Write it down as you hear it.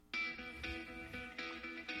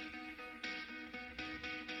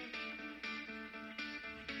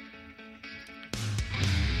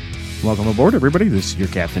Welcome aboard, everybody. This is your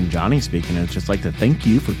Captain Johnny speaking, and I'd just like to thank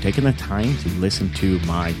you for taking the time to listen to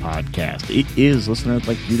my podcast. It is listeners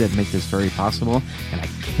like you that make this very possible, and I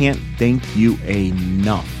can't thank you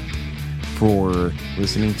enough for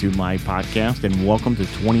listening to my podcast. And welcome to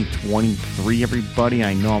 2023, everybody.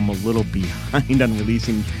 I know I'm a little behind on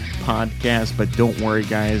releasing podcasts, but don't worry,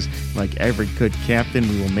 guys. Like every good captain,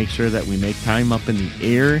 we will make sure that we make time up in the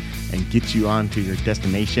air and get you onto your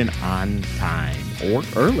destination on time or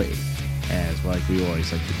early, as like we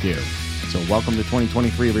always like to do. So welcome to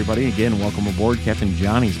 2023, everybody. Again, welcome aboard Captain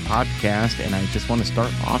Johnny's podcast. And I just want to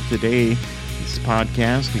start off today, this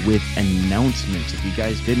podcast, with announcements. If you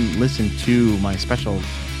guys didn't listen to my special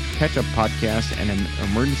catch-up podcast and an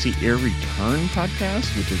emergency air return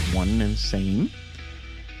podcast, which is one and the same,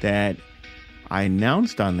 that I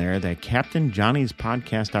announced on there that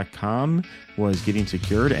CaptainJohnny'sPodcast.com was getting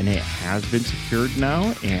secured, and it has been secured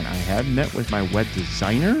now. And I have met with my web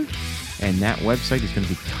designer, and that website is going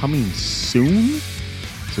to be coming soon.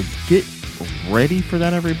 So get ready for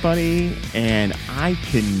that, everybody. And I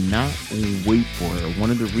cannot wait for it.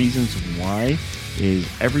 One of the reasons why is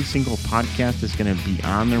every single podcast is going to be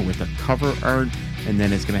on there with a cover art, and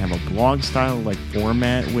then it's going to have a blog style like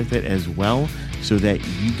format with it as well, so that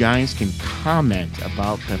you guys can comment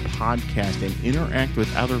about the podcast and interact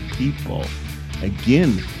with other people.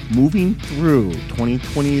 Again, moving through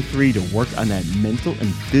 2023 to work on that mental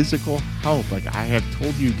and physical health. Like I have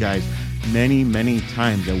told you guys many, many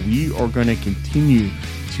times, that we are going to continue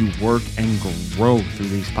to work and grow through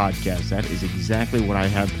these podcasts. That is exactly what I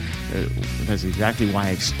have. That's exactly why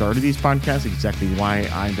I started these podcasts, exactly why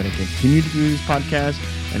I'm going to continue to do these podcasts,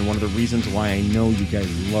 and one of the reasons why I know you guys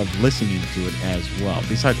love listening to it as well,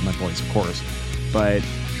 besides my voice, of course. But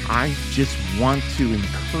I just want to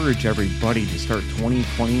encourage everybody to start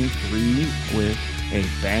 2023 with a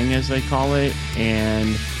bang, as they call it.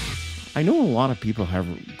 And I know a lot of people have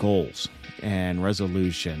goals and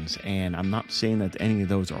resolutions, and I'm not saying that any of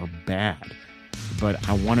those are bad, but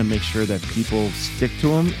I want to make sure that people stick to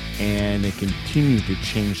them and they continue to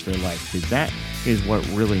change their life, because that is what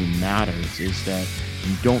really matters, is that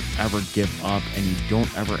you don't ever give up and you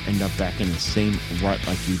don't ever end up back in the same rut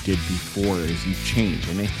like you did before, as you change.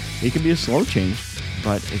 And it can be a slow change,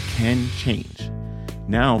 but it can change.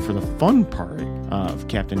 Now, for the fun part of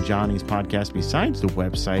Captain Johnny's podcast, besides the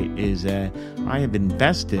website, is that I have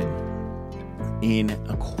invested in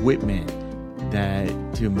equipment that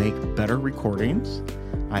to make better recordings.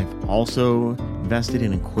 I've also invested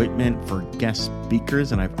in equipment for guest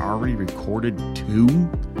speakers, and I've already recorded 2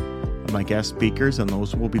 of my guest speakers, and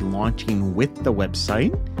those will be launching with the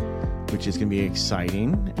website, which is going to be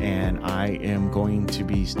exciting. And I am going to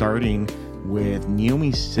be starting with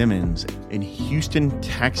Naomi Simmons in Houston,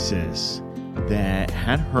 Texas, that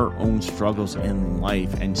had her own struggles in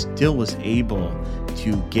life and still was able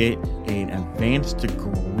to get an advanced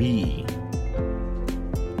degree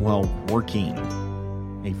while working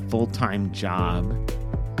a full-time job,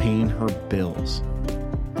 paying her bills.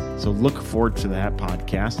 So look forward to that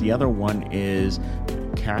podcast. The other one is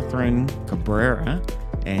Catherine Cabrera,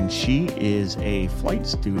 and she is a flight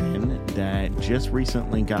student that just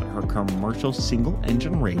recently got her commercial single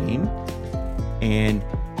engine rating. And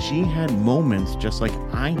she had moments just like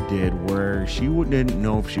I did where she didn't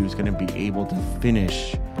know if she was going to be able to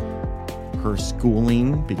finish her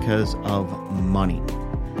schooling because of money.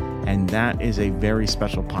 And that is a very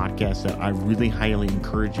special podcast that I really highly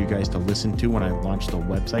encourage you guys to listen to when I launch the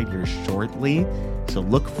website here shortly. So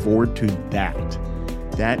look forward to that.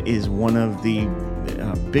 That is one of the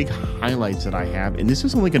big highlights that I have. And this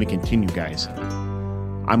is only going to continue, guys.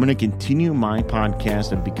 I'm going to continue my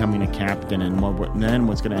podcast of becoming a captain. And then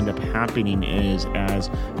what's going to end up happening is,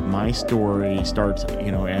 as my story starts,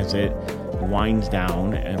 as it winds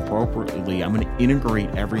down appropriately, I'm going to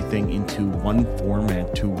integrate everything into one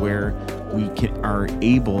format to where we are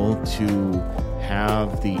able to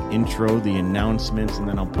have the intro, the announcements, and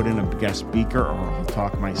then I'll put in a guest speaker, or I'll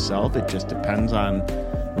talk myself. It just depends on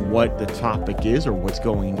what the topic is or what's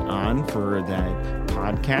going on for that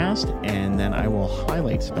podcast, and then I will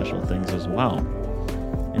highlight special things as well.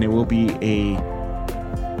 And it will be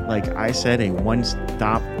like I said, a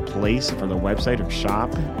one-stop place for the website, or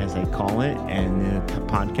shop as they call it, and the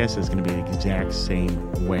podcast is going to be the exact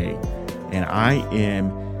same way. And I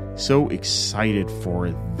am so excited for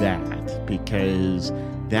that, because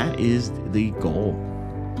that is the goal,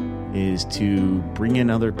 is to bring in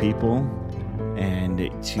other people and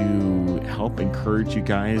to help encourage you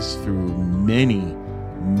guys through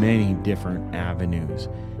many different avenues.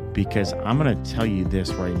 Because I'm going to tell you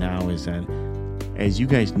this right now, is that, as you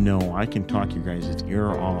guys know, I can talk you guys' ear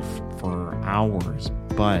off for hours,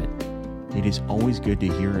 but it is always good to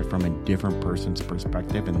hear it from a different person's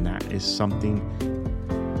perspective, and that is something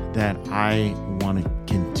that I want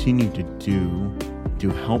to continue to do to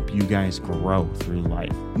help you guys grow through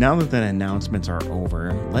life. Now that the announcements are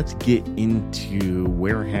over, let's get into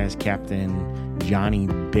where has Captain Johnny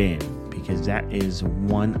been, because that is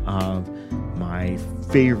one of my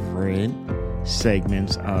favorite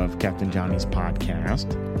segments of Captain Johnny's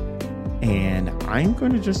podcast. And I'm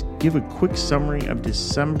going to just give a quick summary of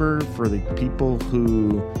December for the people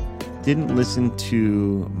who didn't listen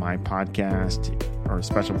to my podcast, or a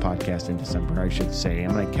special podcast in December, I should say.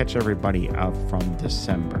 I'm going to catch everybody up from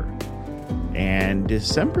December. And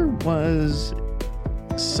December was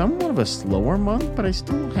somewhat of a slower month, but I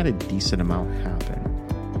still had a decent amount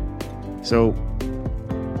happen. So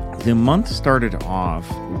the month started off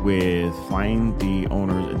with flying the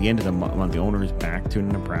owners, at the end of the month, the owners back to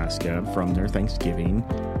Nebraska from their Thanksgiving.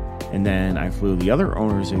 And then I flew the other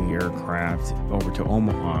owners of the aircraft over to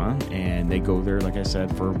Omaha, and they go there, like I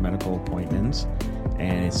said, for medical appointments.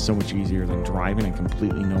 And it's so much easier than driving. I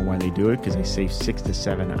completely know why they do it, because they save 6 to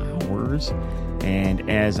 7 hours. And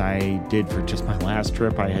as I did for just my last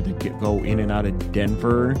trip, I had to go in and out of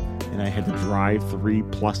Denver, and I had to drive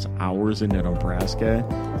 3+ hours into Nebraska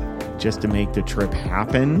just to make the trip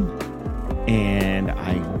happen. And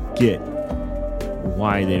I get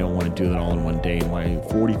why they don't want to do that all in one day, and why a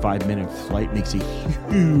 45-minute flight makes a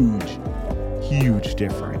huge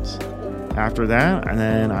difference. After that, and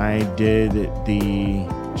then I did the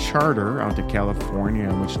charter out to California,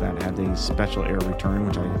 which that had a special air return,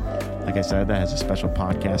 which like I said, that has a special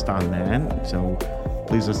podcast on that. So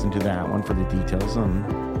please listen to that one for the details on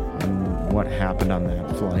what happened on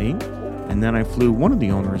that flight. And then I flew one of the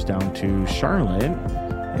owners down to Charlotte,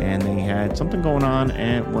 and they had something going on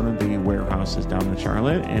at one of the warehouses down in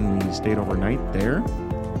Charlotte, and we stayed overnight there.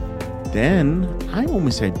 Then I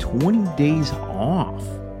almost had 20 days off,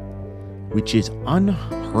 which is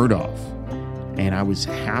unheard of. And I was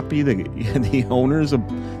happy that the owners of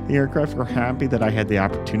the aircraft were happy that I had the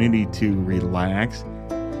opportunity to relax.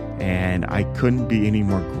 And I couldn't be any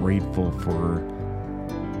more grateful for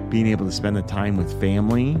being able to spend the time with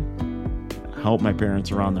family, help my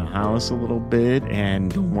parents around the house a little bit.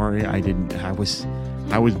 And don't worry, I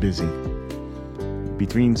was busy.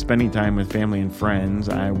 Between spending time with family and friends,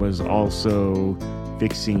 I was also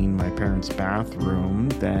fixing my parents' bathroom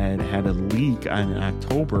that had a leak in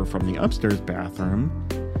October from the upstairs bathroom.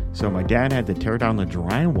 So my dad had to tear down the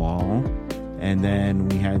drywall, and then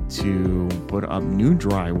we had to put up new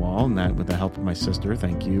drywall, and that with the help of my sister.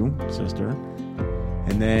 Thank you, sister.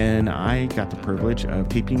 And then I got the privilege of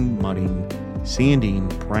taping, mudding, sanding,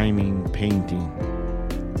 priming, painting.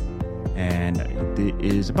 And it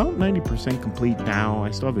is about 90% complete now. I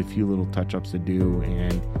still have a few little touch-ups to do,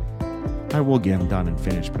 and I will get them done and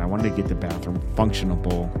finished, but I wanted to get the bathroom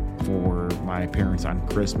functionable for my parents on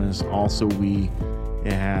Christmas. Also, we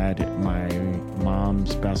had my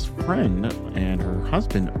mom's best friend and her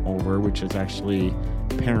husband over, which is actually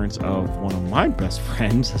parents of one of my best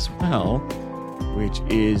friends as well, which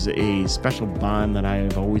is a special bond that I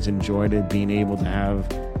have always enjoyed, it being able to have,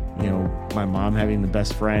 my mom having the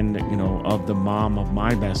best friend, of the mom of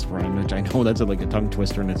my best friend, which I know that's like a tongue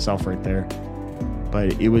twister in itself right there.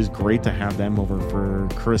 But it was great to have them over for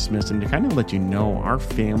Christmas, and to kind of let you know, our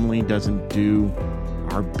family doesn't do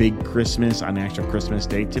our big Christmas on actual Christmas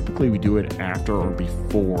Day. Typically, we do it after or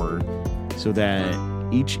before, so that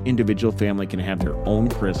each individual family can have their own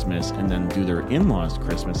Christmas and then do their in-laws'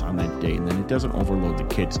 Christmas on that day, and then it doesn't overload the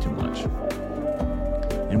kids too much.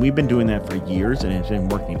 And we've been doing that for years, and it's been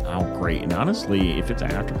working out great. And honestly, if it's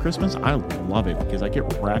after Christmas, I love it, because I get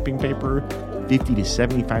wrapping paper 50 to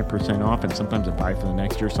 75% off, and sometimes I buy for the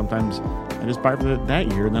next year. Sometimes I just buy for that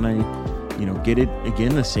year, and then I, get it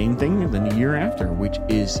again, the same thing the year after, which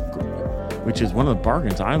is one of the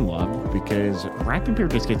bargains I love, because wrapping paper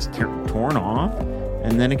just gets torn off,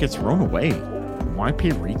 and then it gets thrown away. Why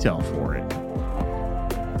pay retail for it?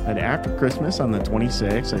 And after Christmas on the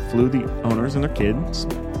 26th, I flew the owners and their kids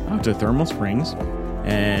out to Thermal Springs,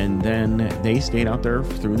 and then they stayed out there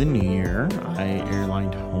through the New Year. I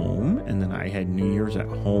airlined home, and then I had New Year's at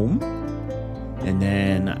home, and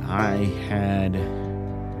then I had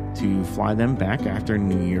to fly them back after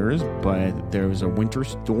New Year's, but there was a winter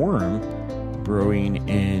storm brewing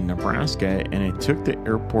in Nebraska, and it took the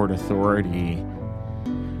airport authority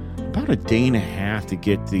about a day and a half to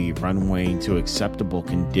get the runway into acceptable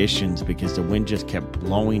conditions, because the wind just kept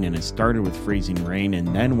blowing, and it started with freezing rain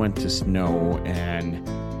and then went to snow, and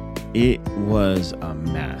it was a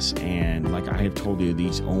mess. And like I have told you,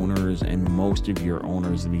 these owners and most of your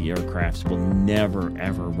owners of the aircrafts will never,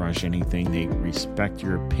 ever rush anything. They respect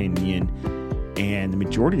your opinion. And the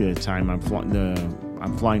majority of the time I'm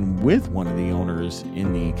flying with one of the owners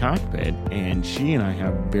in the cockpit, and she and I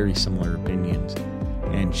have very similar opinions.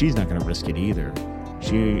 And she's not going to risk it either.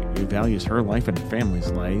 She values her life and her family's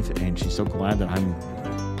life, and she's so glad that I'm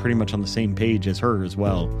pretty much on the same page as her as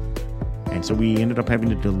well. And so we ended up having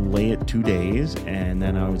to delay it 2 days, and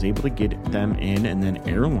then I was able to get them in and then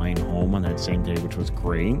airline home on that same day, which was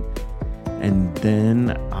great. And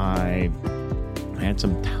then I had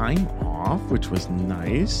some time off, which was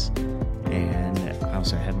nice. And I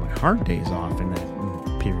also had my hard days off in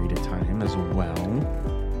that period of time as well.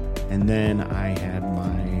 And then I had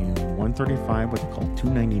my 135, what they call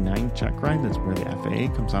 299 check ride. That's where the FAA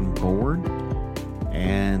comes on board.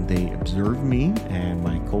 And they observe me and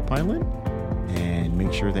my co-pilot and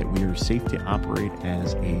make sure that we are safe to operate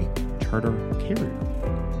as a charter carrier,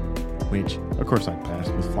 which of course I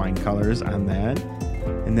passed with flying colors on that.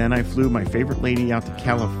 And then I flew my favorite lady out to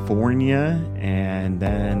California, and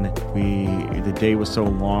then the day was so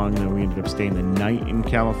long that we ended up staying the night in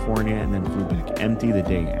California and then flew back empty the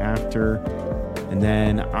day after. And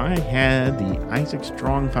then I had the Isaac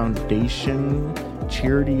Strong Foundation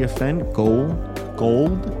charity event gold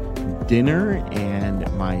dinner,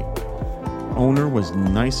 and my owner was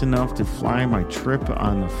nice enough to fly my trip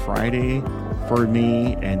on the Friday for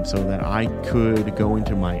me, and so that I could go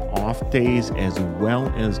into my off days as well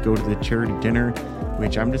as go to the charity dinner,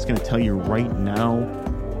 which I'm just going to tell you right now,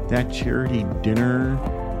 that charity dinner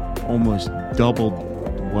almost doubled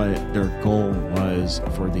what their goal was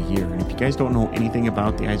for the year. And if you guys don't know anything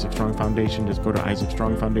about the Isaac Strong Foundation, just go to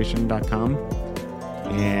isaacstrongfoundation.com.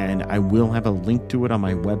 And I will have a link to it on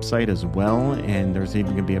my website as well. And there's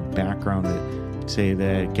even going to be a background to say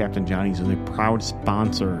that Captain Johnny's is a proud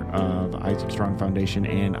sponsor of Isaac Strong Foundation,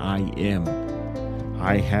 and I am.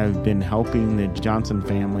 I have been helping the Johnson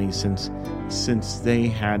family since they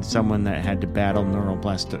had someone that had to battle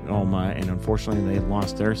neuroblastoma, and unfortunately they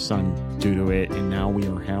lost their son due to it. And now we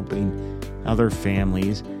are helping other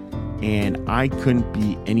families, and I couldn't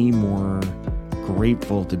be any more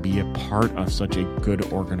grateful to be a part of such a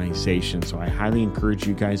good organization. So I highly encourage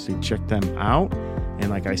you guys to check them out. And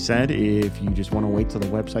like I said, if you just want to wait till the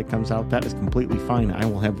website comes out, that is completely fine. I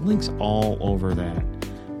will have links all over that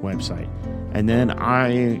website. And then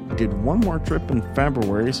I did one more trip in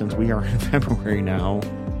February, since we are in February now.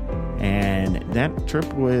 And that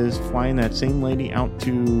trip was flying that same lady out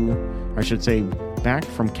to, or I should say, back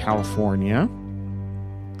from California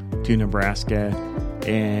to Nebraska.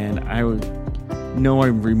 And I would I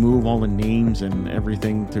remove all the names and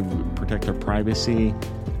everything to protect her privacy.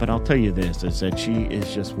 But I'll tell you this, is that she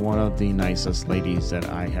is just one of the nicest ladies that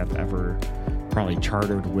I have ever probably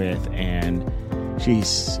chartered with. And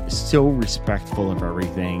she's so respectful of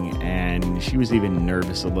everything. And she was even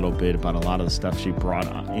nervous a little bit about a lot of the stuff she brought,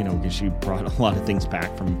 because she brought a lot of things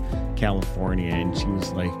back from California. And she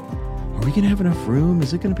was like, are we going to have enough room?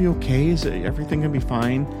 Is it going to be okay? Is everything going to be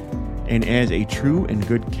fine? And as a true and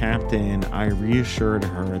good captain, I reassured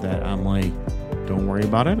her that I'm like, don't worry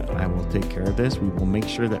about it. I will take care of this. We will make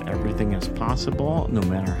sure that everything is possible, no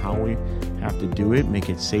matter how we have to do it, make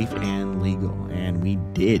it safe and legal. And we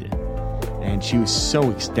did. And she was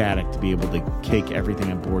so ecstatic to be able to take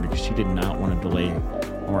everything on board, because she did not want to delay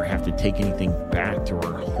or have to take anything back to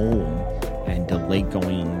her home and delay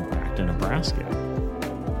going back to Nebraska.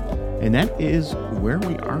 And that is where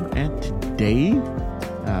we are at today.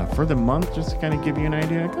 For the month, just to kind of give you an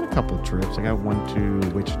idea, I got a couple of trips. I got one to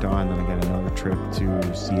Wichita, and then I got another trip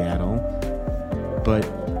to Seattle. But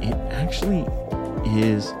it actually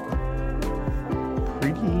is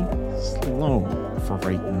pretty slow for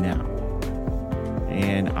right now.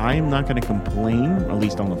 And I'm not going to complain, at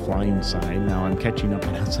least on the flying side. Now I'm catching up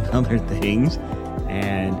on some other things.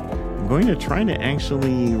 And I'm going to try to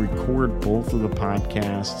actually record both of the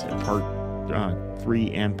podcasts, part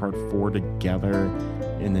 3 and part 4 together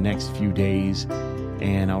in the next few days,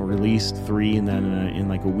 and I'll release 3, and then in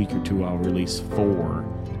like a week or 2 I'll release 4,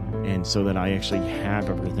 and so that I actually have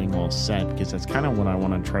everything all set, because that's kind of what I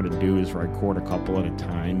want to try to do, is record a couple at a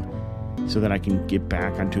time so that I can get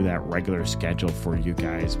back onto that regular schedule for you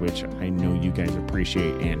guys, which I know you guys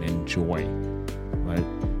appreciate and enjoy. But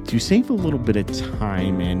to save a little bit of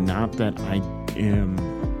time, and not that I am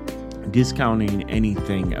discounting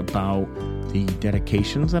anything about the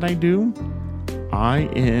dedications that I do, I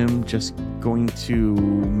am just going to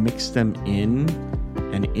mix them in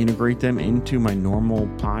and integrate them into my normal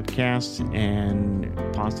podcast, and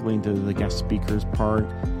possibly into the guest speakers part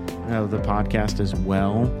of the podcast as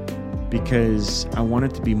well. because I want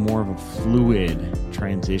it to be more of a fluid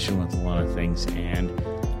transition with a lot of things. And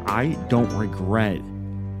I don't regret,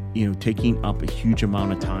 taking up a huge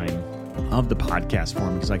amount of time of the podcast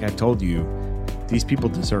form, because like I've told you, these people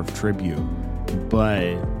deserve tribute.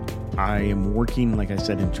 But I am working, like I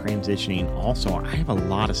said, in transitioning. Also, I have a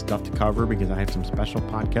lot of stuff to cover because I have some special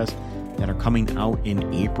podcasts that are coming out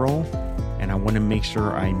in April, and I want to make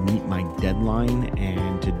sure I meet my deadline.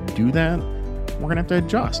 And to do that, we're going to have to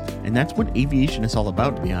adjust. And that's what aviation is all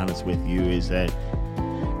about, to be honest with you, is that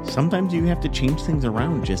sometimes you have to change things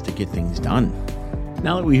around just to get things done.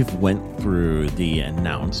 Now that we've went through the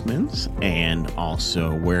announcements and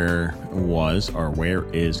also where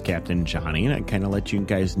is Captain Johnny, and I kind of let you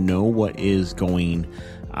guys know what is going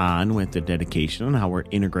on with the dedication and how we're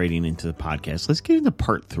integrating into the podcast, let's get into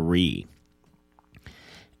part 3.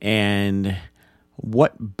 And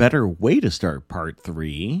what better way to start part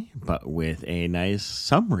 3 but with a nice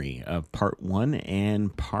summary of part 1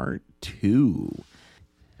 and part 2.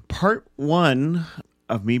 Part 1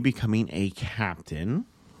 of me becoming a captain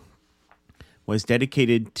was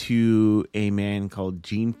dedicated to a man called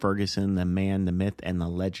Gene Ferguson, the man, the myth, and the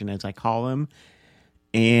legend, as I call him.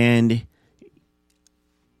 And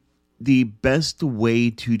the best way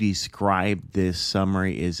to describe this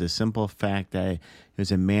summary is a simple fact that it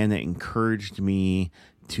was a man that encouraged me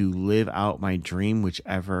to live out my dream,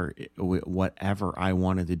 whatever I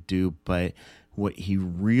wanted to do. But what he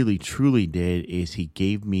really, truly did is he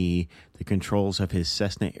gave me the controls of his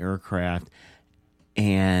Cessna aircraft,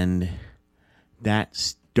 and that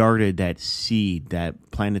started that seed, that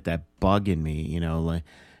planted that bug in me,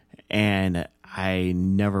 and I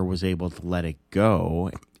never was able to let it go.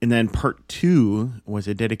 And then part 2 was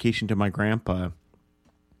a dedication to my grandpa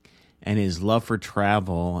and his love for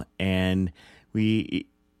travel. And we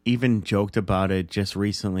even joked about it just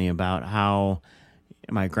recently about how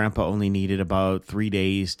my grandpa only needed about 3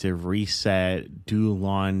 days to reset, do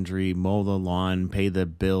laundry, mow the lawn, pay the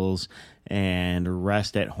bills, and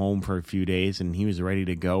rest at home for a few days, and he was ready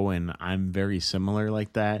to go. And I'm very similar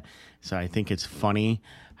like that. So I think it's funny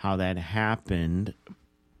how that happened.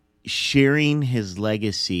 Sharing his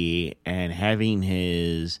legacy and having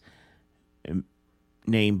his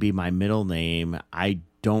name be my middle name, I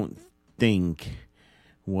don't think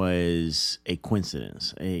was a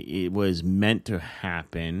coincidence. It was meant to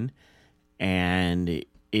happen, and it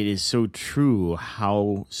is so true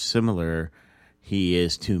how similar he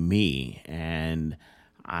is to me, and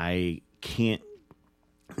I can't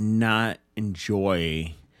not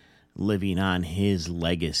enjoy living on his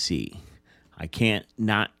legacy. I can't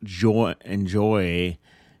not enjoy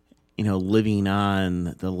living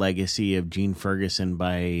on the legacy of Gene Ferguson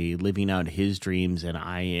by living out his dreams. And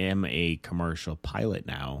I am a commercial pilot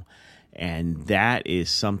now, and that is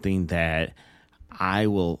something that I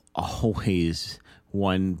will always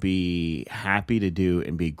be happy to do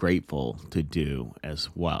and be grateful to do as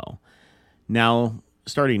well. Now,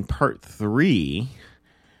 starting part 3,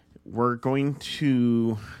 we're going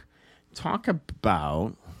to talk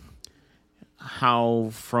about how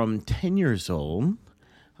from 10 years old,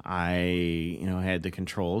 I, had the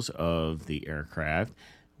controls of the aircraft.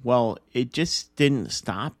 Well, it just didn't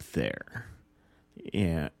stop there.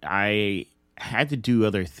 Yeah, I had to do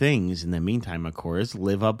other things in the meantime, of course,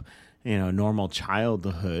 live up, normal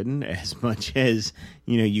childhood as much as,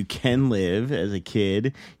 you can live as a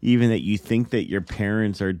kid, even that you think that your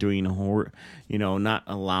parents are doing, not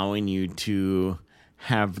allowing you to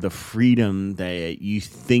have the freedom that you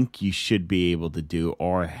think you should be able to do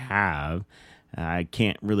or have. I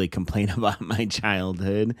can't really complain about my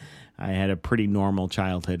childhood. I had a pretty normal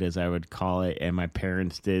childhood, as I would call it, and my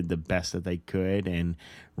parents did the best that they could and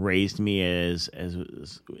raised me as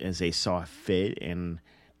they saw fit, and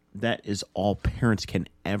that is all parents can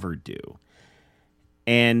ever do.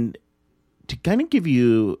 And to kind of give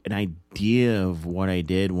you an idea of what I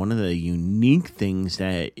did, one of the unique things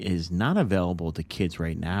that is not available to kids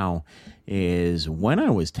right now is when I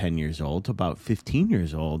was 10 years old to about 15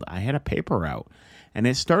 years old, I had a paper route. And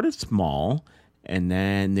it started small, and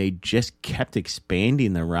then they just kept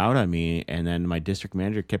expanding the route on me. And then my district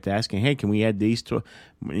manager kept asking, hey, can we add these to,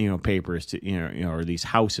 papers to, or these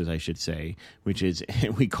houses, I should say, which is,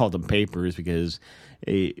 we called them papers because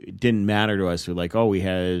it didn't matter to us. We're like, oh, we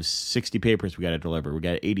have 60 papers we got to deliver. We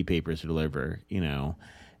got 80 papers to deliver,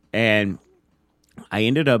 And I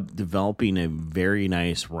ended up developing a very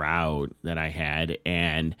nice route that I had,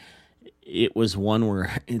 and it was one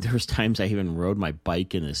where there was times I even rode my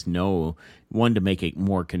bike in the snow, one to make it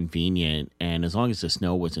more convenient, and as long as the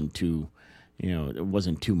snow wasn't too, it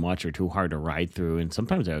wasn't too much or too hard to ride through. And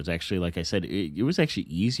sometimes I was actually, like I said, it was actually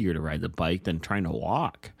easier to ride the bike than trying to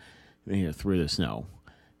walk, through the snow.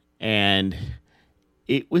 And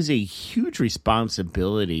it was a huge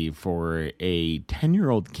responsibility for a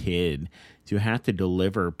 10-year-old kid to have to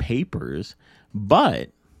deliver papers, but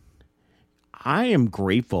I am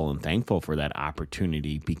grateful and thankful for that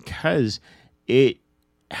opportunity because it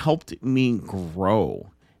helped me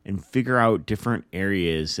grow and figure out different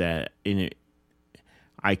areas that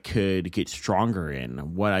I could get stronger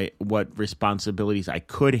in, what responsibilities I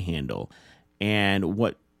could handle. And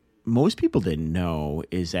what most people didn't know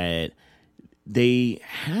is that they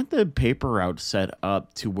had the paper route set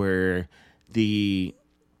up to where the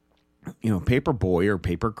paper boy or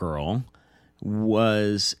paper girl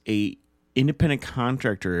was a independent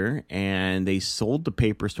contractor, and they sold the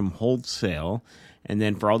papers from wholesale. And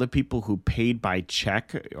then for all the people who paid by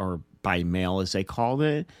check or by mail, as they called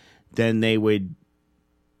it, then they would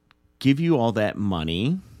give you all that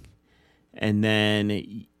money. And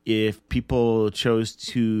then if people chose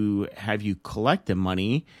to have you collect the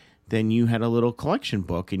money, then you had a little collection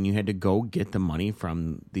book and you had to go get the money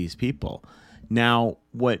from these people. Now,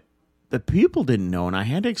 what the people didn't know, and I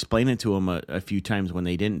had to explain it to them a few times when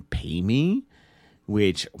they didn't pay me,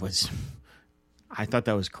 which was, I thought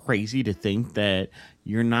that was crazy to think that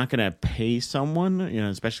you're not going to pay someone,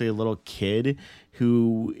 especially a little kid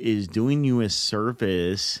who is doing you a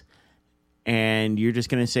service, and you're just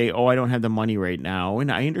going to say, oh, I don't have the money right now.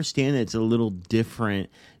 And I understand that it's a little different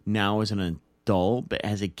now as an adult, but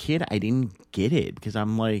as a kid, I didn't get it because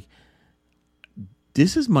I'm like,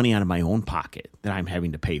 this is money out of my own pocket that I'm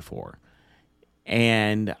having to pay for.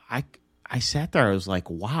 And I sat there, I was like,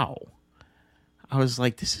 wow. I was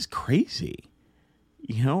like, this is crazy.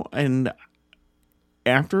 And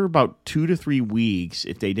after about 2 to 3 weeks,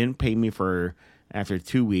 if they didn't pay me after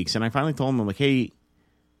 2 weeks, and I finally told them, I'm like, hey,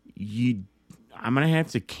 I'm going to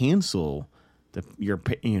have to cancel you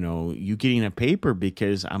getting a paper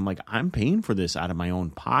because I'm paying for this out of my own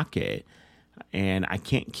pocket and I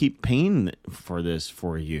can't keep paying for this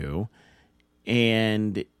for you.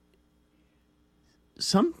 And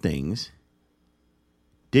some things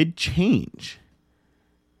did change.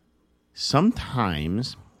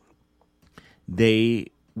 Sometimes they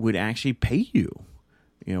would actually pay you,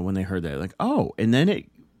 when they heard that, like, oh, and then it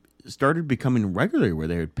started becoming regular where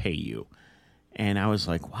they would pay you. And I was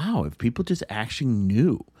like, wow, if people just actually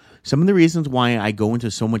knew. Some of the reasons why I go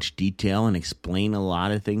into so much detail and explain a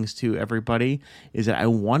lot of things to everybody is that I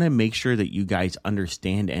want to make sure that you guys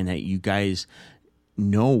understand and that you guys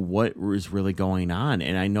know what is really going on.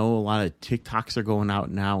 And I know a lot of TikToks are going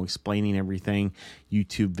out now explaining everything,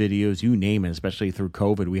 YouTube videos, you name it, especially through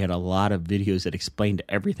COVID. We had a lot of videos that explained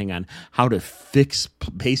everything on how to fix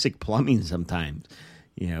basic plumbing sometimes,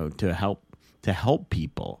 to help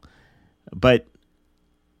people. But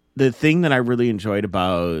the thing that I really enjoyed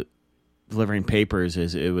about delivering papers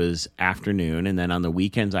is it was afternoon, and then on the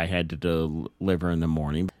weekends I had to deliver in the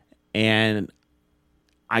morning. And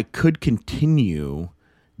I could continue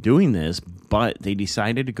doing this, but they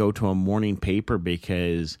decided to go to a morning paper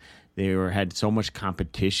because they had so much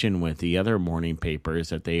competition with the other morning papers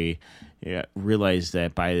that they realized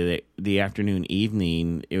that by the afternoon,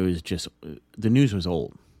 evening, it was just, the news was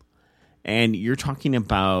old. And you're talking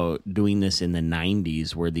about doing this in the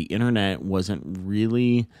 90s where the internet wasn't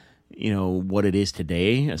really, what it is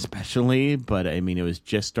today, especially. But I mean, it was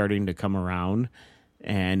just starting to come around.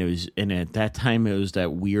 And at that time, it was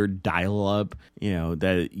that weird dial-up,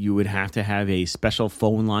 that you would have to have a special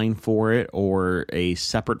phone line for it or a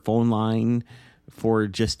separate phone line for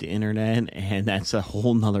just the internet. And that's a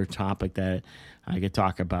whole nother topic that I could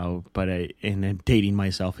talk about. And I'm dating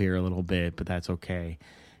myself here a little bit, but that's okay.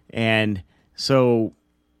 And so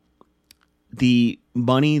the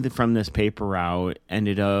money from this paper route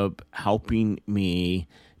ended up helping me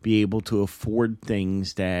be able to afford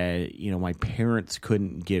things that, my parents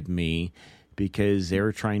couldn't give me because they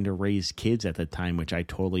were trying to raise kids at the time, which I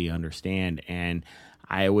totally understand. And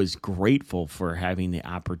I was grateful for having the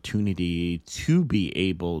opportunity to be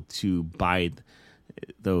able to buy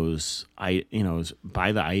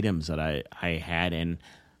buy the items that I had. And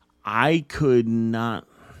I could not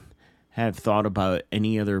have thought about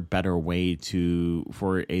any other better way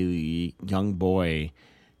for a young boy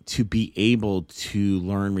to be able to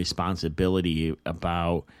learn responsibility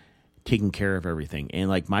about taking care of everything. And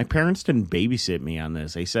my parents didn't babysit me on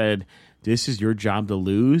this. They said, this is your job to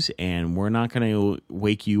lose, and we're not going to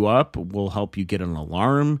wake you up. We'll help you get an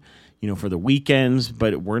alarm, for the weekends,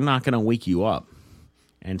 but we're not going to wake you up.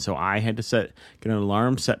 And so I had to get an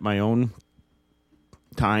alarm, set my own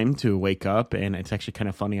time to wake up. And it's actually kind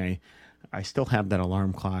of funny. I still have that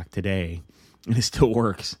alarm clock today, and it still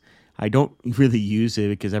works. I don't really use it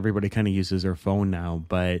because everybody kind of uses their phone now,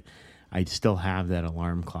 but I still have that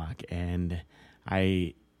alarm clock, and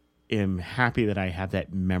I am happy that I have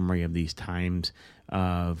that memory of these times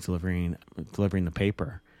of delivering the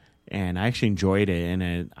paper. And I actually enjoyed it,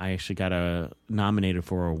 and I actually got nominated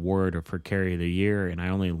for an award for Carrier of the Year, and I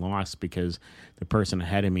only lost because the person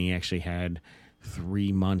ahead of me actually had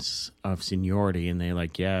 3 months of seniority, and they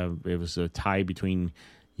like, yeah, it was a tie between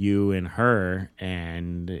you and her,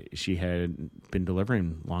 and she had been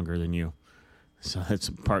delivering longer than you. So that's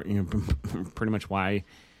pretty much why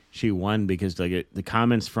she won, because like the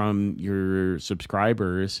comments from your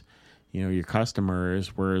subscribers, your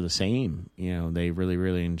customers were the same. They really,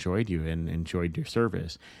 really enjoyed you and enjoyed your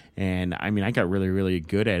service. And I mean, I got really, really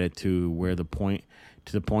good at it to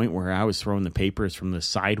the point where I was throwing the papers from the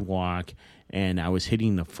sidewalk and I was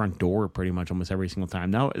hitting the front door pretty much almost every single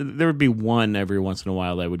time. Now, there would be one every once in a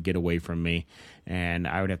while that would get away from me, and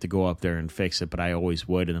I would have to go up there and fix it, but I always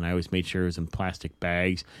would, and then I always made sure it was in plastic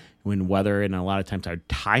bags when weather, and a lot of times I'd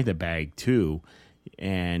tie the bag too,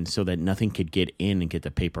 and so that nothing could get in and get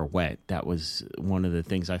the paper wet. That was one of the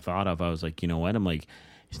things I thought of. I was like, you know what? I'm like,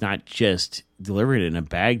 it's not just delivering it in a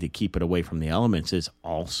bag to keep it away from the elements. It's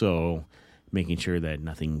also making sure that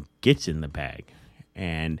nothing gets in the bag.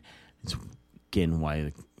 And it's, again,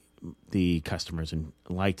 why the customers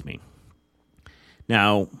liked me.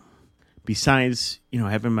 Now, besides,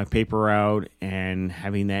 having my paper out and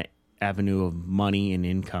having that avenue of money and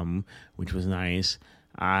income, which was nice,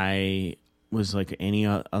 I was like any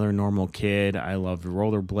other normal kid. I loved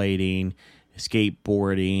rollerblading,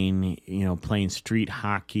 skateboarding, playing street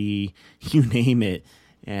hockey, you name it.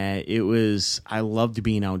 I loved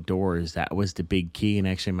being outdoors. That was the big key. And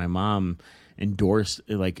actually my mom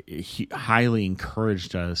highly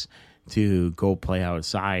encouraged us to go play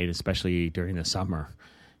outside, especially during the summer.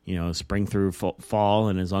 Spring through fall,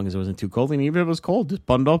 and as long as it wasn't too cold, and even if it was cold, just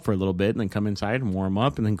bundle up for a little bit and then come inside and warm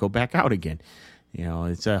up and then go back out again.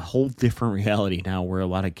 It's a whole different reality now where a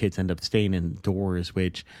lot of kids end up staying indoors,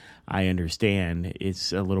 which I understand.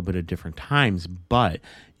 It's a little bit of different times, but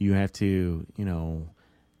you have to,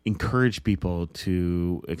 encourage people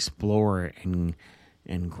to explore and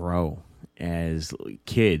grow as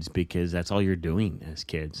kids, because that's all you're doing as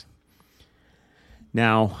kids.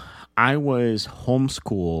 Now, I was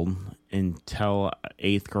homeschooled until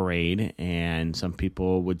 8th grade, and some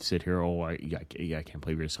people would sit here, I can't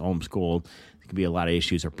believe you're homeschooled. There could be a lot of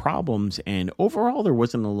issues or problems, and overall, there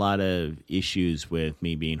wasn't a lot of issues with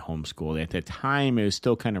me being homeschooled. At the time, it was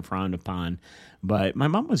still kind of frowned upon, but my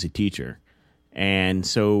mom was a teacher, and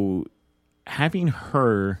so having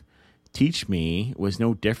her teach me was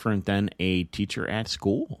no different than a teacher at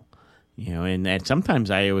school. And that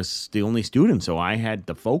sometimes I was the only student, so I had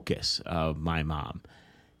the focus of my mom.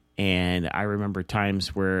 And I remember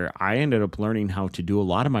times where I ended up learning how to do a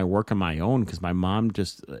lot of my work on my own because my mom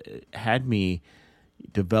just had me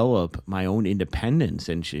develop my own independence.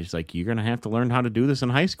 And she's like, you're going to have to learn how to do this in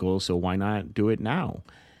high school, so why not do it now?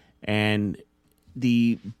 And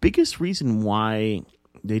the biggest reason why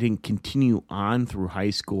they didn't continue on through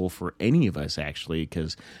high school for any of us, actually,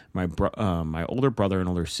 because my older brother and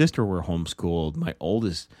older sister were homeschooled. My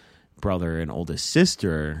oldest brother and oldest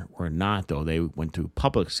sister were not, though. They went to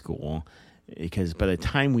public school because by the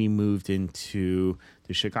time we moved into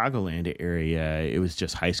the Chicagoland area, it was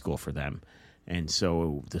just high school for them. And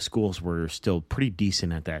so the schools were still pretty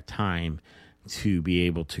decent at that time to be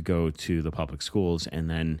able to go to the public schools.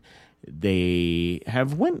 And then they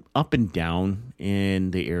have went up and down in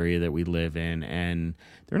the area that we live in, and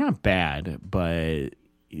they're not bad, but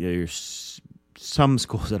there's some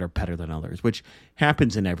schools that are better than others, which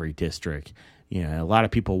happens in every district. A lot of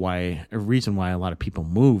people, a reason why a lot of people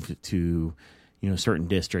move to, certain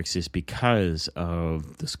districts is because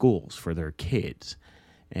of the schools for their kids.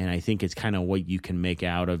 And I think it's kind of what you can make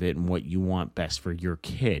out of it and what you want best for your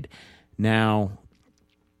kid. Now,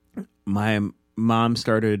 my mom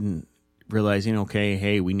started realizing, okay,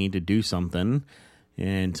 hey, we need to do something.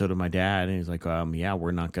 And so did my dad. And he's like, yeah,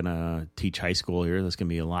 we're not going to teach high school here. That's going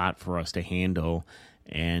to be a lot for us to handle.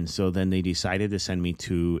 And so then they decided to send me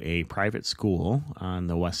to a private school on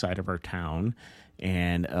the west side of our town.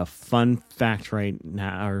 And a fun fact right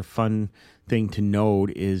now, or fun thing to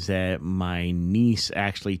note, is that my niece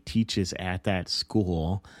actually teaches at that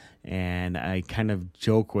school. And I kind of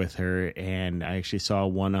joke with her, and I actually saw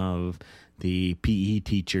one of the PE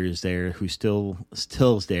teachers there who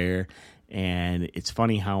still's there. And it's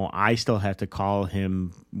funny how I still have to call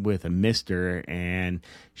him with a mister, and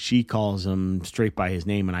she calls him straight by his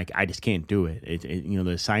name, and I just can't do it.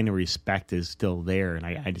 The sign of respect is still there, and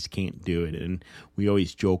I just can't do it. And we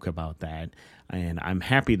always joke about that. And I'm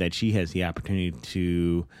happy that she has the opportunity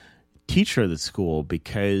to teach her at the school,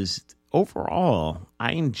 because overall,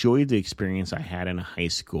 I enjoyed the experience I had in high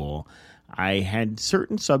school. I had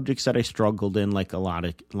certain subjects that I struggled in, like a lot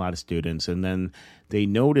of students, and then they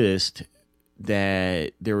noticed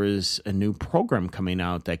that there was a new program coming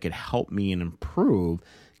out that could help me and improve,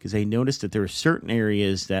 because they noticed that there were certain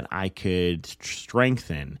areas that I could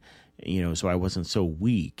strengthen, so I wasn't so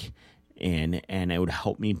weak, and it would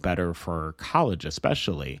help me better for college,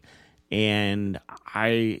 especially. And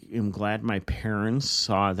I am glad my parents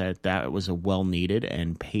saw that was a well needed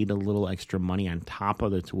and paid a little extra money on top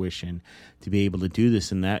of the tuition to be able to do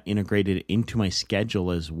this, and that integrated into my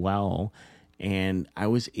schedule as well. And I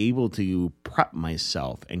was able to prep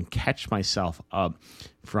myself and catch myself up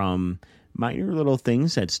from minor little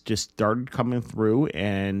things that's just started coming through,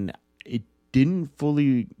 and it didn't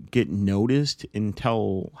fully get noticed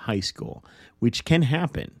until high school, which can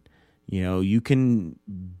happen. You can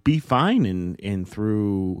be fine in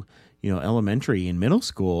through, elementary and middle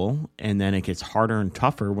school, and then it gets harder and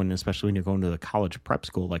tougher especially when you're going to the college prep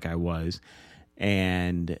school like I was,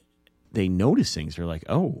 and they notice things. They're like,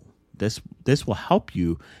 oh, this will help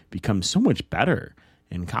you become so much better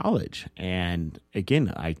in college. And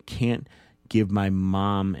again, I can't give my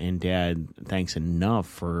mom and dad thanks enough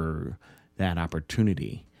for that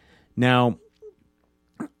opportunity. Now,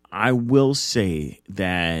 I will say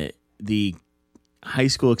that the high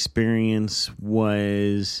school experience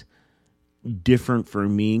was different for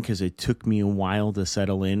me because it took me a while to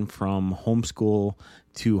settle in. From homeschool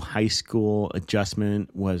to high school,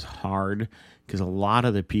 adjustment was hard because a lot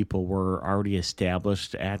of the people were already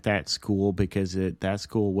established at that school, because that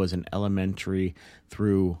school was an elementary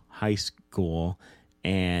through high school.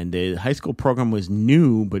 And the high school program was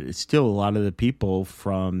new, but it's still a lot of the people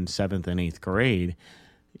from 7th and 8th grade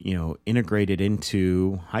integrated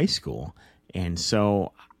into high school. And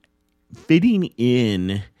so fitting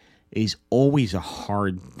in is always a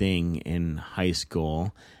hard thing in high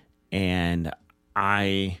school. And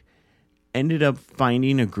I ended up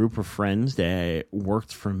finding a group of friends that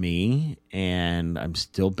worked for me, and I'm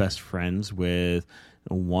still best friends with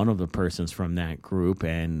one of the persons from that group,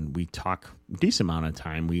 and we talk a decent amount of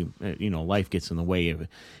time. We, life gets in the way of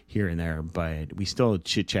here and there, but we still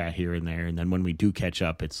chit chat here and there. And then when we do catch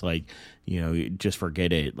up, it's like, just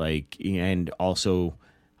forget it. Like, and also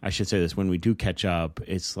I should say this, when we do catch up,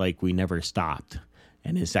 it's like we never stopped.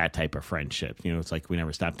 And it's that type of friendship. It's like we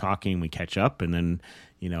never stopped talking, we catch up, and then,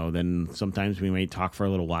 then sometimes we may talk for a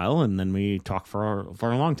little while, and then we talk for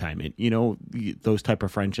a long time. Those type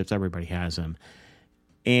of friendships, everybody has them.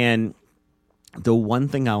 And the one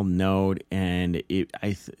thing I'll note, and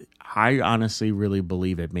I honestly really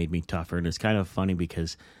believe it made me tougher. And it's kind of funny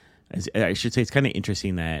because, I should say, it's kind of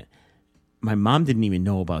interesting that my mom didn't even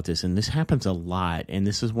know about this. And this happens a lot. And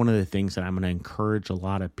this is one of the things that I'm going to encourage a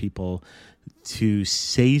lot of people to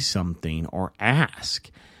say something or ask,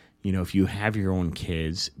 if you have your own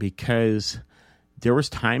kids, because there was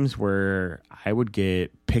times where I would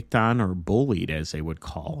get picked on or bullied, as they would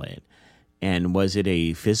call it. And was it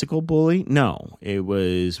a physical bully? No, it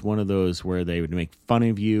was one of those where they would make fun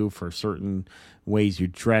of you for certain ways you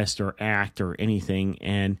dressed or act or anything.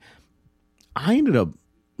 And I ended up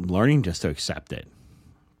learning just to accept it.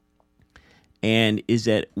 And is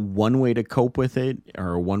that one way to cope with it,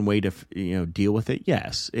 or one way to deal with it?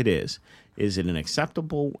 Yes, it is. Is it an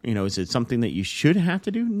acceptable, is it something that you should have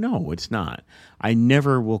to do? No, it's not. I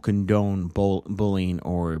never will condone bullying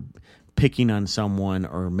or picking on someone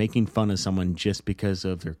or making fun of someone just because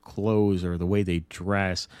of their clothes or the way they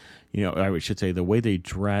dress. I should say the way they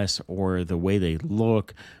dress or the way they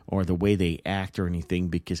look or the way they act or anything,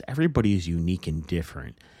 because everybody is unique and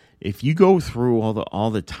different. If you go through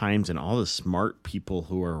all the times and all the smart people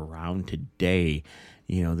who are around today,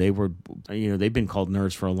 they've been called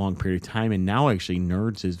nerds for a long period of time, and now actually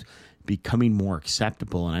nerds is becoming more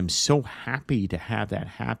acceptable. And I'm so happy to have that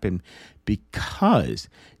happen, because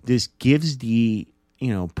this gives the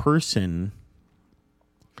person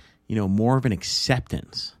more of an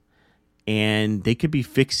acceptance, and they could be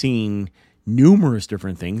fixing numerous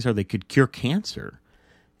different things, or they could cure cancer.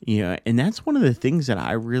 And that's one of the things that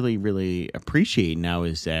I really, really appreciate now,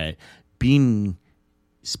 is that being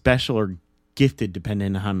special or gifted,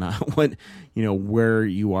 depending on what, where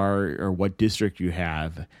you are or what district you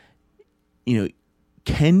have,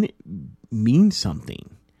 can mean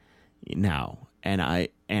something now. And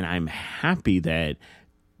I'm happy that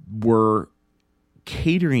we're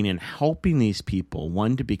catering and helping these people,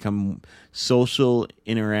 one, to become social,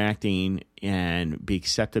 interacting, and be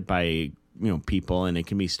accepted by people. And it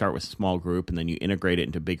can start with a small group, and then you integrate it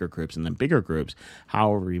into bigger groups, and then bigger groups,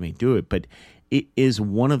 however you may do it. But it is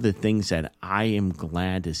one of the things that I am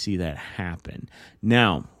glad to see that happen.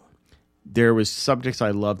 Now, there was subjects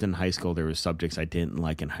I loved in high school. There was subjects I didn't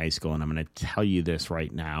like in high school. And I'm going to tell you this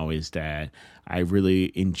right now is that I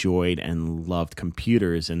really enjoyed and loved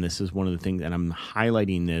computers. And this is one of the things, and I'm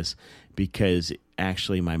highlighting this because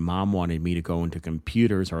actually my mom wanted me to go into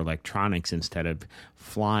computers or electronics instead of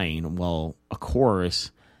flying. Well, of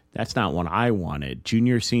course, that's not what I wanted.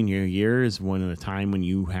 Junior, senior year is one of the time when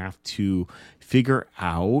you have to figure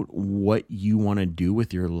out what you want to do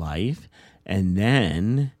with your life. And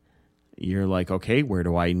then you're like, okay, where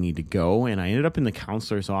do I need to go? And I ended up in the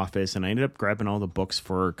counselor's office, and I ended up grabbing all the books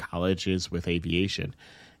for colleges with aviation.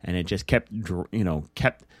 And it just kept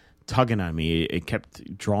tugging on me. It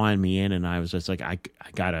kept drawing me in, and I was just like, I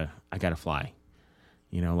gotta fly.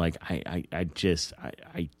 Like I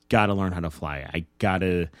gotta learn how to fly. I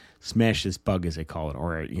gotta smash this bug, as they call it,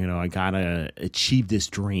 or I gotta achieve this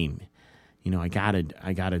dream. I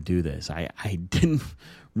gotta do this. I didn't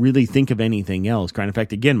really think of anything else. In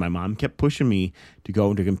fact, again, my mom kept pushing me to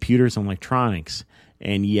go into computers and electronics,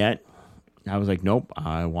 and yet I was like, nope,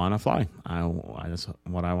 I want to fly. That's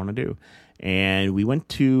what I want to do. And we went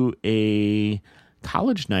to a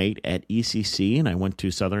college night at ECC, and I went to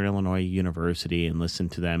Southern Illinois University and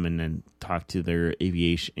listened to them, and then talked to their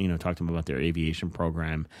aviation, talked to them about their aviation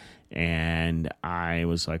program. And I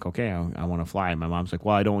was like, okay, I want to fly. And my mom's like,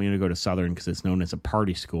 well, I don't want you to go to Southern because it's known as a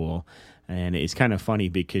party school. And it's kind of funny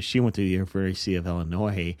because she went to the University of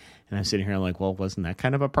Illinois, and I'm sitting here like, well, wasn't that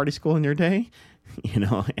kind of a party school in your day?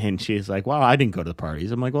 And she's like, well, I didn't go to the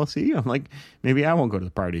parties. I'm like, well, see, I'm like, maybe I won't go to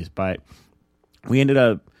the parties. But we ended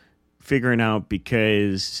up figuring out,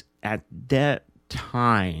 because at that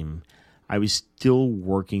time I was still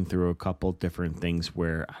working through a couple different things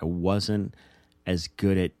where I wasn't as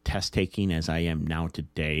good at test taking as I am now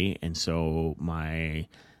today. And so my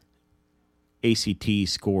ACT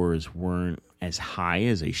scores weren't as high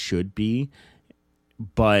as they should be,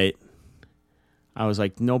 but I was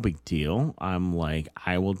like, no big deal. I'm like,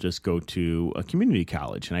 I will just go to a community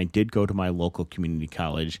college. And I did go to my local community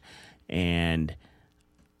college, and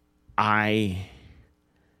I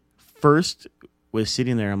first was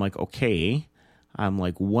sitting there. I'm like, okay,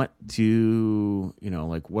 what do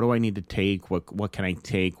I need to take? What can I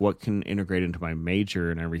take? What can integrate into my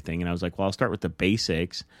major and everything? And I was like, well, I'll start with the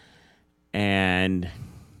basics. And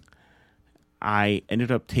I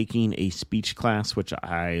ended up taking a speech class, which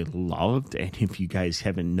I loved. And if you guys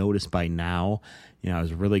haven't noticed by now, I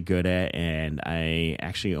was really good at, and I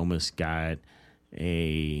actually almost got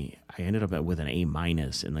I ended up with an A-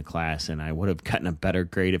 in the class, and I would have gotten a better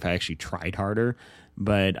grade if I actually tried harder.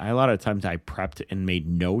 But a lot of times I prepped and made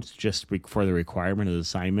notes just for the requirement of the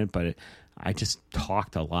assignment, but I just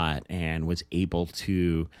talked a lot and was able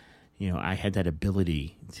to, I had that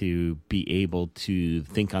ability to be able to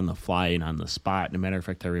think on the fly and on the spot. As a matter of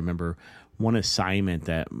fact, I remember one assignment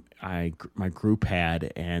that my group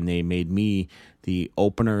had, and they made me the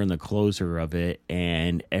opener and the closer of it,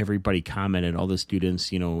 and everybody commented. All the students,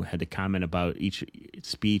 had to comment about each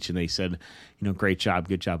speech, and they said, great job,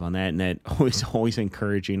 good job on that. And that was always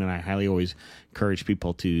encouraging, and I highly always encourage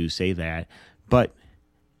people to say that. But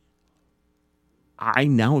I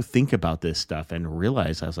now think about this stuff and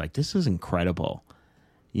realize, I was like, this is incredible.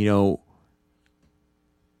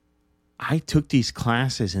 I took these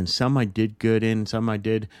classes, and some I did good in, some I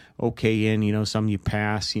did okay in, some you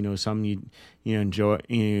pass, some you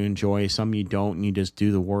enjoy, some you don't, and you just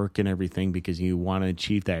do the work and everything because you want to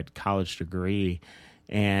achieve that college degree.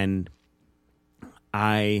 And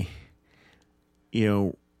I,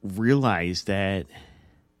 realized that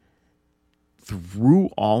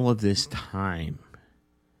through all of this time,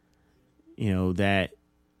 that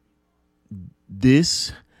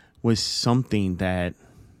this was something that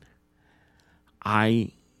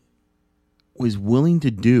I was willing to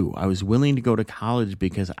do. I was willing to go to college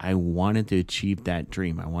because I wanted to achieve that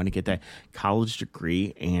dream. I wanted to get that college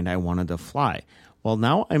degree, and I wanted to fly. Well,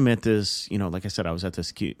 now I'm at this, like I said, I was at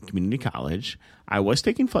this community college. I was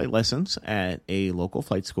taking flight lessons at a local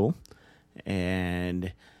flight school,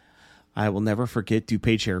 and I will never forget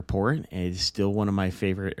DuPage Airport. It's still one of my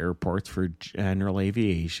favorite airports for general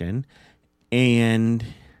aviation. And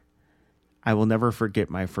I will never forget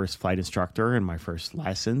my first flight instructor and my first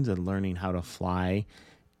lessons and learning how to fly.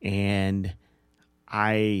 And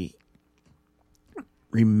I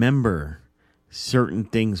remember certain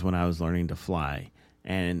things when I was learning to fly.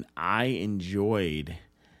 And I enjoyed,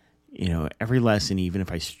 every lesson, even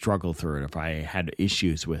if I struggled through it, if I had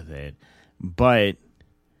issues with it. But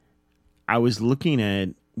I was looking at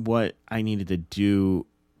what I needed to do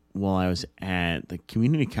while I was at the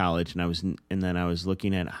community college, and then I was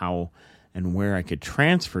looking at how and where I could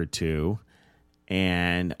transfer to,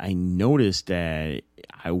 And I noticed that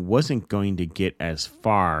I wasn't going to get as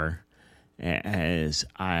far as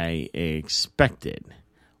I expected,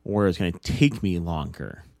 or it was going to take me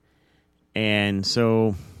longer. And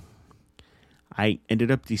so I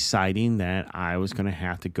ended up deciding that I was going to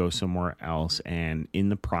have to go somewhere else. And in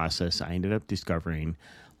the process, I ended up discovering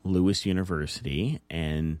Lewis University,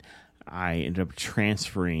 and I ended up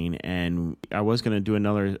transferring, and I was going to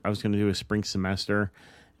do a spring semester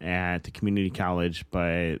at the community college,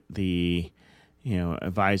 but the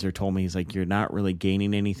advisor told me, he's like, you're not really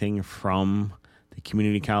gaining anything from the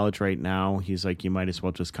community college right now. He's like, you might as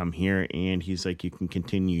well just come here, and he's like, you can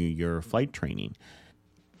continue your flight training.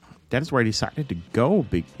 That is where I decided to go,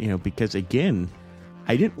 because again,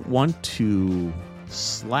 I didn't want to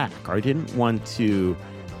slack, or I didn't want to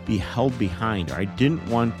be held behind, or I didn't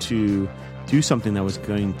want to do something that was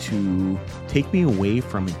going to take me away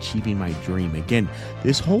from achieving my dream. Again,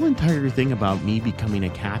 this whole entire thing about me becoming a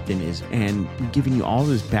captain and giving you all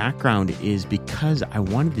this background is because I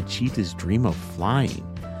wanted to achieve this dream of flying,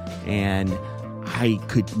 and I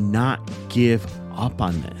could not give up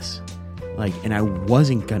on this. And I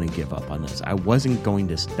wasn't going to give up on this. I wasn't going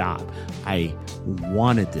to stop. I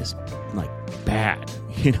wanted this bad,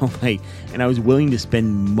 and I was willing to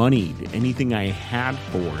spend money, anything I had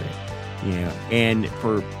for it. And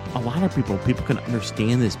for a lot of people can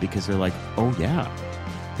understand this because they're like, oh yeah,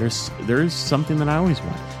 there's something that I always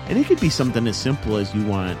want. And it could be something as simple as you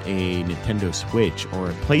want a Nintendo Switch or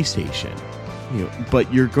a PlayStation,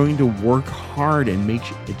 but you're going to work hard and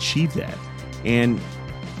achieve that. And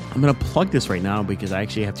I'm going to plug this right now because I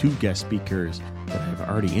actually have 2 guest speakers that I've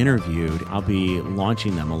already interviewed. I'll be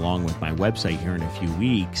launching them along with my website here in a few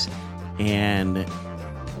weeks. And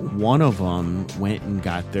one of them went and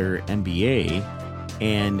got their MBA,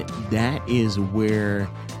 and that is where,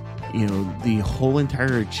 the whole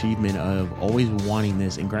entire achievement of always wanting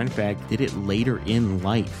this, and Grand Fact did it later in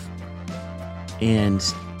life and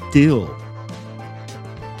still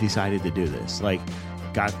decided to do this.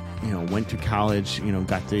 Went to college,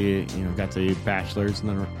 got the bachelor's, and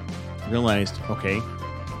then realized, okay,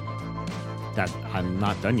 that I'm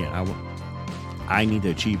not done yet. I need to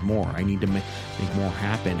achieve more. I need to make more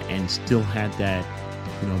happen, and still had that,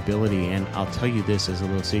 ability. And I'll tell you this as a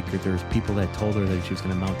little secret: there's people that told her that she was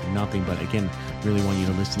going to amount to nothing. But again, really want you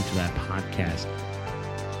to listen to that podcast.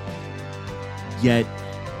 Yet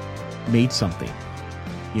made something.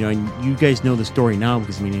 And you guys know the story now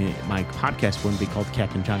because my podcast wouldn't be called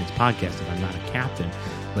Captain Johnny's Podcast if I'm not a captain.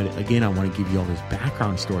 But again, I want to give you all this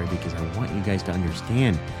background story because I want you guys to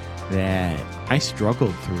understand that I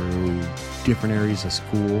struggled through different areas of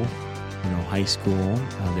school, high school.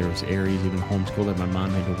 There was areas, even homeschool, that my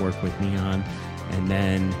mom had to work with me on, and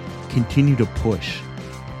then continue to push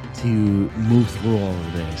to move through all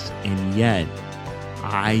of this. And yet,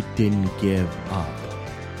 I didn't give up.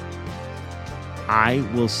 I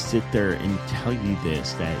will sit there and tell you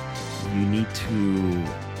this, that you need to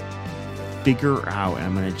figure out, and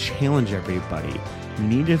I'm going to challenge everybody, you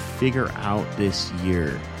need to figure out this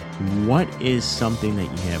year, what is something that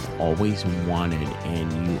you have always wanted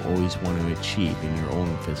and you always want to achieve in your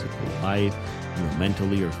own physical life,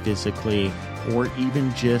 mentally or physically, or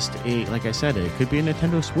even just like I said, it could be a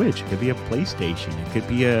Nintendo Switch, it could be a PlayStation, it could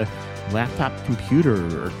be a laptop computer,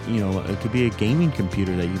 or it could be a gaming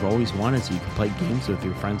computer that you've always wanted so you can play games with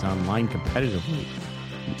your friends online competitively.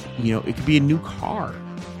 It could be a new car.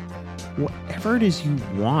 Whatever it is you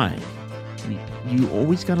want, you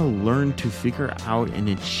always got to learn to figure out and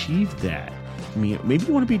achieve that. Maybe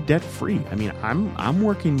you want to be debt free. I'm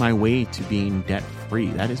working my way to being debt free.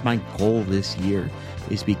 That is my goal this year,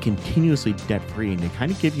 is to be continuously debt free. And to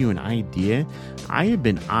kind of give you an idea, I have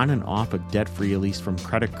been on and off of debt free, at least from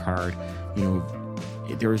credit card.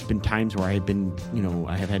 There has been times where I have been,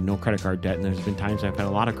 I have had no credit card debt, and there's been times I've had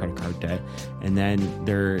a lot of credit card debt. And then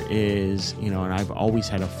there is, and I've always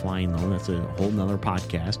had a flying loan. That's a whole nother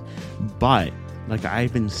podcast. But like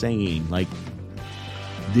I've been saying,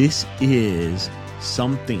 this is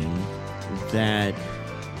something that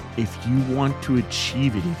if you want to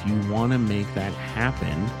achieve it, if you want to make that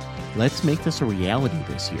happen, let's make this a reality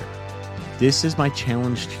this year. This is my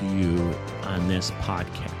challenge to you on this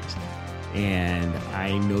podcast. And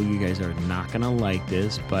I know you guys are not going to like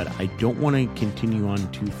this, but I don't want to continue on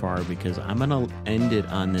too far because I'm going to end it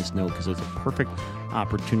on this note because it's a perfect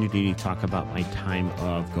opportunity to talk about my time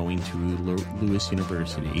of going to Lewis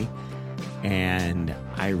University. And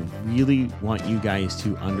I really want you guys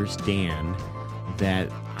to understand that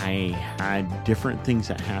I had different things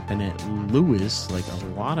that happened at Lewis, like a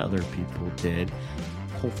lot of other people did,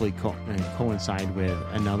 hopefully coincide with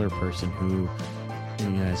another person who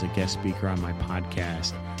as a guest speaker on my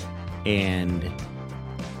podcast, and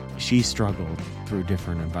she struggled through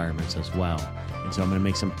different environments as well. And so I'm going to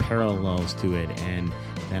make some parallels to it, and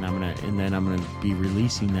then I'm going to be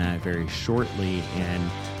releasing that very shortly,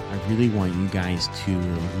 and I really want you guys to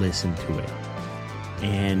listen to it.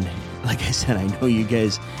 And like I said, I know you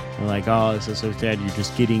guys are like, oh, this is so sad. You're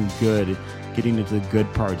just getting into the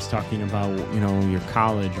good parts, talking about, your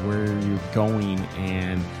college, where you're going.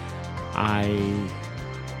 And I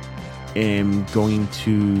am going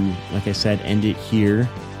to, like I said, end it here.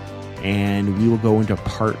 And we will go into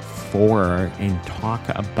part 4 and talk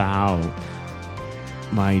about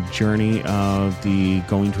my journey of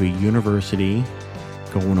going to a university,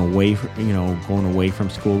 going away from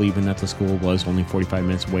school, even that the school was only 45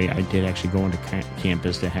 minutes away. I did actually go into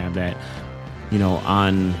campus to have that,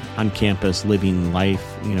 on campus living life,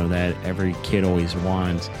 that every kid always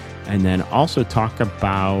wants. And then also talk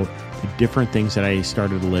about the different things that I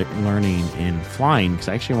started learning in flying, because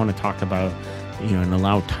I actually want to talk about, and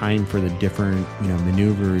allow time for the different,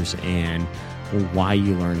 maneuvers and why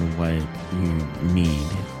you learn what you need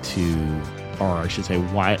to, or I should say,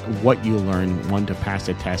 what you learn, one, to pass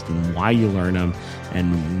the test, and why you learn them,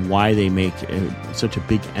 and why they make such a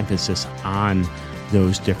big emphasis on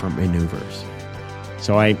those different maneuvers.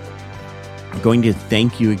 So I'm going to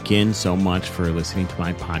thank you again so much for listening to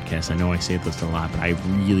my podcast. I know I say this a lot, but I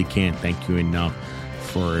really can't thank you enough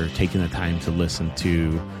for taking the time to listen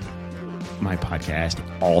to my podcast.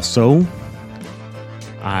 Also,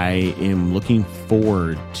 I am looking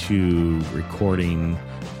forward to recording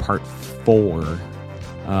part 4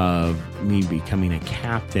 of me becoming a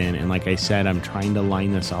captain. And like I said, I'm trying to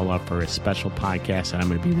line this all up for a special podcast that I'm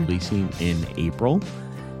going to be releasing in April.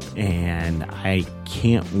 And I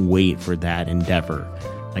can't wait for that endeavor.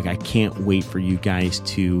 Like, I can't wait for you guys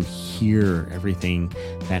to hear everything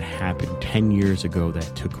that happened 10 years ago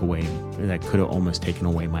that could have almost taken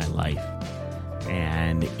away my life.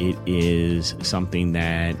 And it is something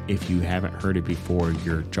that if you haven't heard it before,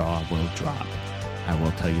 your jaw will drop. I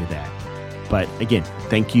will tell you that. But again,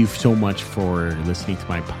 thank you so much for listening to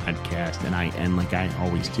my podcast. And I end like I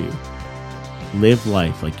always do. Live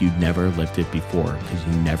life like you've never lived it before, because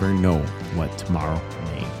you never know what tomorrow